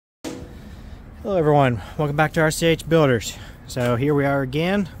Hello everyone, welcome back to RCH Builders. So here we are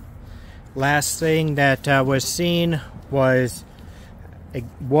again. Last thing that was seen was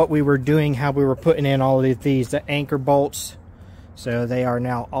what we were doing, how we were putting in all of these the anchor bolts. So they are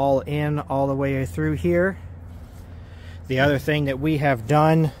now all in all the way through here. The other thing that we have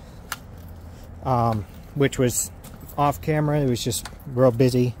done, which was off camera, it was just real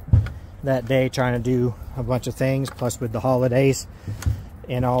busy that day trying to do a bunch of things, plus with the holidays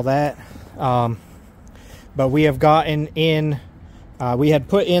and all that. But we have gotten in, we had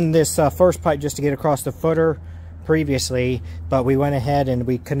put in this first pipe just to get across the footer previously, but we went ahead and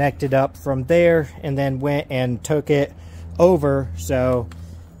we connected up from there and then went and took it over. So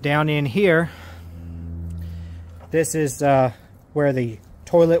down in here, this is where the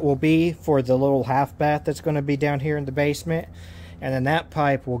toilet will be for the little half bath that's going to be down here in the basement, and then that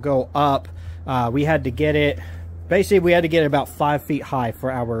pipe will go up. We had to get it, basically we had to get it about 5 feet high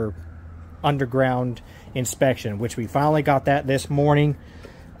for our underground inspection, which we finally got that this morning.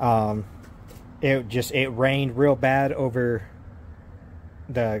 It rained real bad over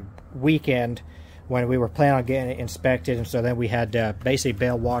the weekend when we were planning on getting it inspected, and so then we had to basically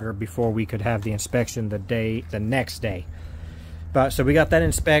bail water before we could have the inspection the next day. But so we got that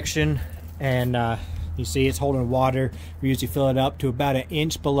inspection, and you see it's holding water. We usually fill it up to about 1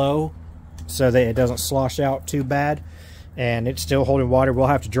 inch below so that it doesn't slosh out too bad, and it's still holding water. We'll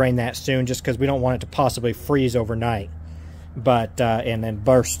have to drain that soon just because we don't want it to possibly freeze overnight, but and then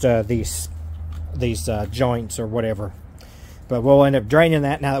burst these joints or whatever. But we'll end up draining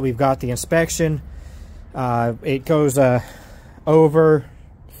that now that we've got the inspection. It goes over,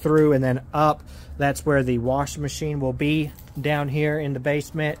 through, and then up. That's where the washing machine will be, down here in the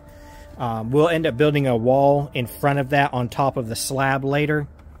basement. We'll end up building a wall in front of that on top of the slab later,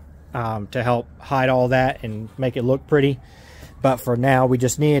 to help hide all that and make it look pretty. But for now, we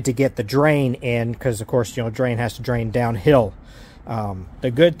just needed to get the drain in because, of course, you know, drain has to drain downhill.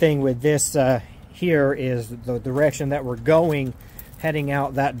 The good thing with this here is the direction that we're going. Heading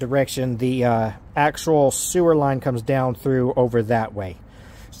out that direction, the actual sewer line comes down through over that way.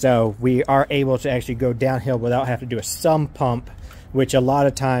 So we are able to actually go downhill without having to do a sump pump, which a lot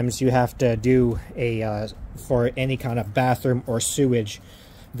of times you have to do for any kind of bathroom or sewage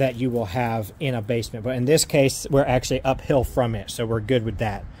that you will have in a basement. But in this case, we're actually uphill from it, so we're good with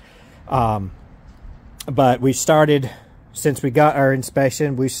that. But we started, since we got our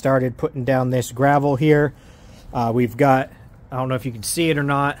inspection, we started putting down this gravel here. We've got, I don't know if you can see it or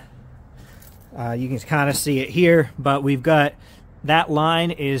not. You can kind of see it here, but we've got, that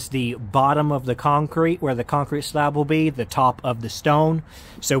line is the bottom of the concrete where the concrete slab will be, the top of the stone.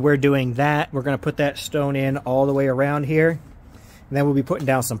 So we're doing that. We're going to put that stone in all the way around here. And then we'll be putting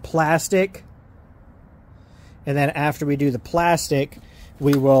down some plastic. And then after we do the plastic,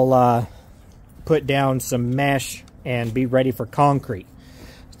 we will put down some mesh and be ready for concrete.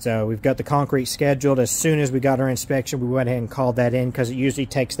 So we've got the concrete scheduled. As soon as we got our inspection, we went ahead and called that in because it usually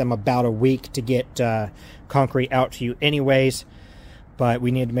takes them about a week to get concrete out to you anyways. But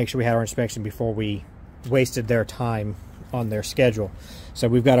we needed to make sure we had our inspection before we wasted their time on their schedule. So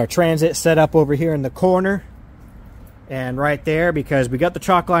we've got our transit set up over here in the corner and right there, because we got the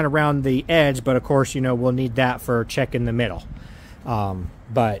chalk line around the edge, but of course, you know, we'll need that for checking the middle.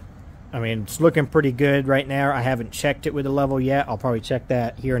 But I mean, it's looking pretty good right now. I haven't checked it with the level yet. I'll probably check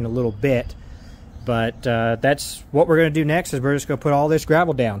that here in a little bit. But that's what we're going to do next, is we're just going to put all this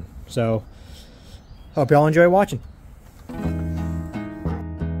gravel down. So hope y'all enjoy watching.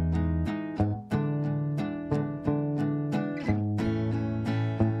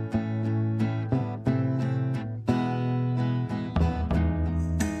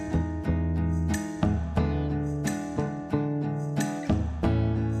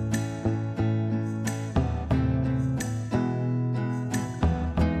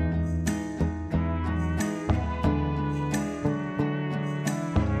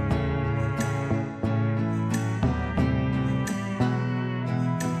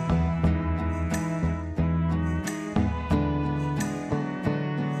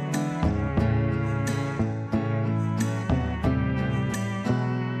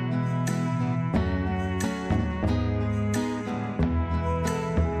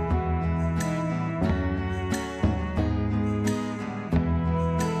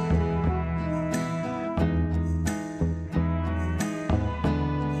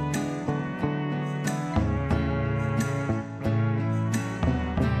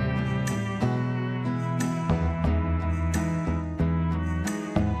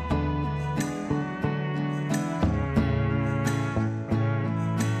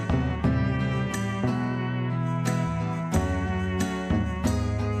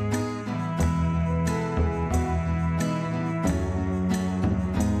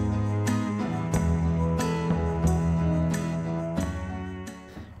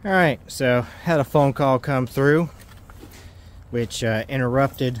 Alright, so had a phone call come through, which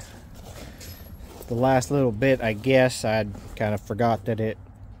interrupted the last little bit. I guess I'd kind of forgot that it,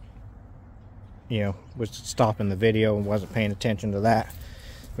 was stopping the video and wasn't paying attention to that.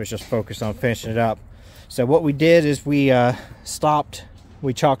 Was just focused on finishing it up. So what we did is we stopped.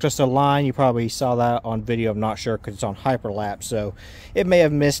 We chalked us a line. You probably saw that on video. I'm not sure because it's on hyperlapse, so it may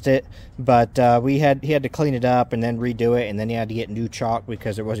have missed it. But he had to clean it up and then redo it, and then he had to get new chalk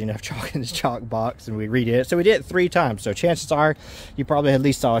because there wasn't enough chalk in his chalk box, and we redid it. So we did it 3 times. So chances are you probably at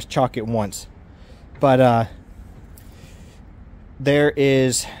least saw us chalk it once. But there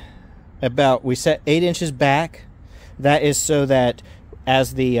is about, we set 8 inches back. That is so that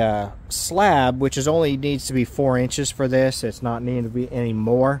as the slab, which is only needs to be 4 inches for this, it's not needing to be any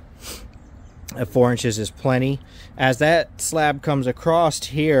more. 4 inches is plenty. As that slab comes across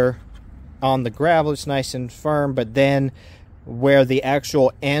here on the gravel, it's nice and firm, but then where the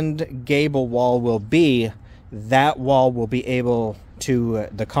actual end gable wall will be, that wall will be able to,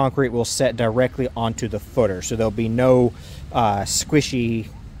 the concrete will set directly onto the footer, so there'll be no squishy,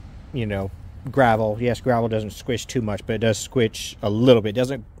 gravel. Yes, gravel doesn't squish too much, but it does squish a little bit. It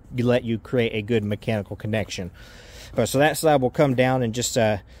doesn't let you create a good mechanical connection. But so that slab will come down and just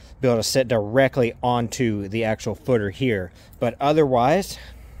be able to set directly onto the actual footer here. But otherwise,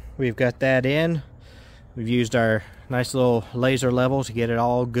 we've got that in. We've used our nice little laser level to get it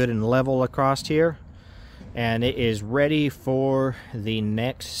all good and level across here. And it is ready for the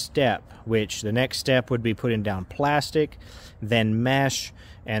next step, which the next step would be putting down plastic, then mesh,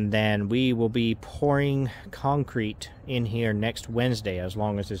 and then we will be pouring concrete in here next Wednesday, as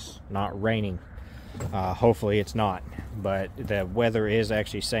long as it's not raining. Hopefully it's not, but the weather is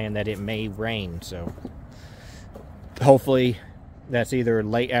actually saying that it may rain, so hopefully that's either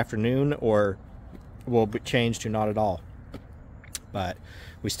late afternoon or will be changed to not at all. But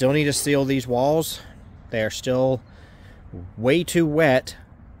we still need to seal these walls. They are still way too wet,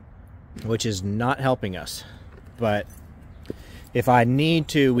 which is not helping us. But if I need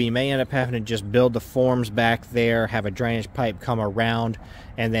to, we may end up having to just build the forms back there, have a drainage pipe come around,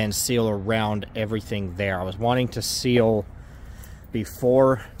 and then seal around everything there. I was wanting to seal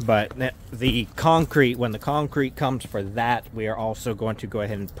before, but the concrete, when the concrete comes for that, we are also going to go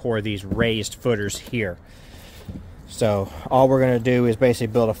ahead and pour these raised footers here. So all we're going to do is basically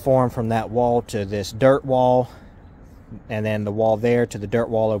build a form from that wall to this dirt wall, and then the wall there to the dirt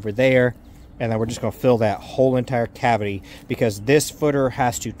wall over there. And then we're just going to fill that whole entire cavity, because this footer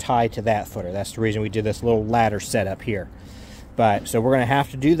has to tie to that footer. That's the reason we did this little ladder setup here. But so we're going to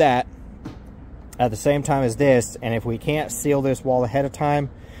have to do that at the same time as this. And if we can't seal this wall ahead of time,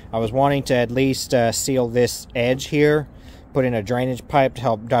 I was wanting to at least seal this edge here, put in a drainage pipe to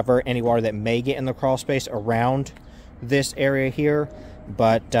help divert any water that may get in the crawl space around this area here.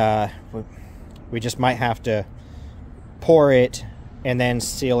 But we just might have to pour it and then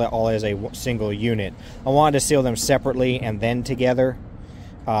seal it all as a single unit. I wanted to seal them separately and then together,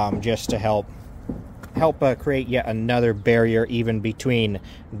 just to help create yet another barrier even between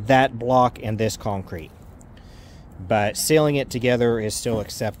that block and this concrete. But sealing it together is still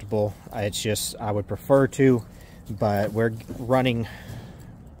acceptable. It's just, I would prefer to, but we're running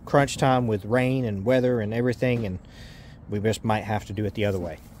crunch time with rain and weather and everything, and we just might have to do it the other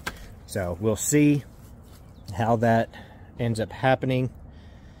way. So we'll see how that ends up happening,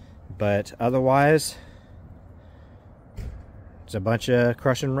 but otherwise it's a bunch of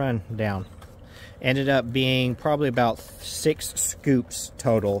crush and run down. Ended up being probably about 6 scoops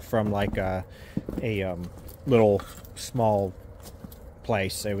total from like a little small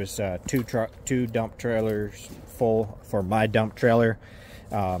place. It was 2 dump trailers full for my dump trailer.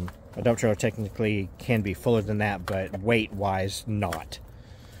 A dump trailer technically can be fuller than that, but weight wise not.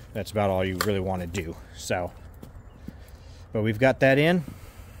 That's about all you really want to do. So but we've got that in,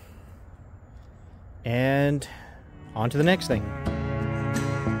 and on to the next thing.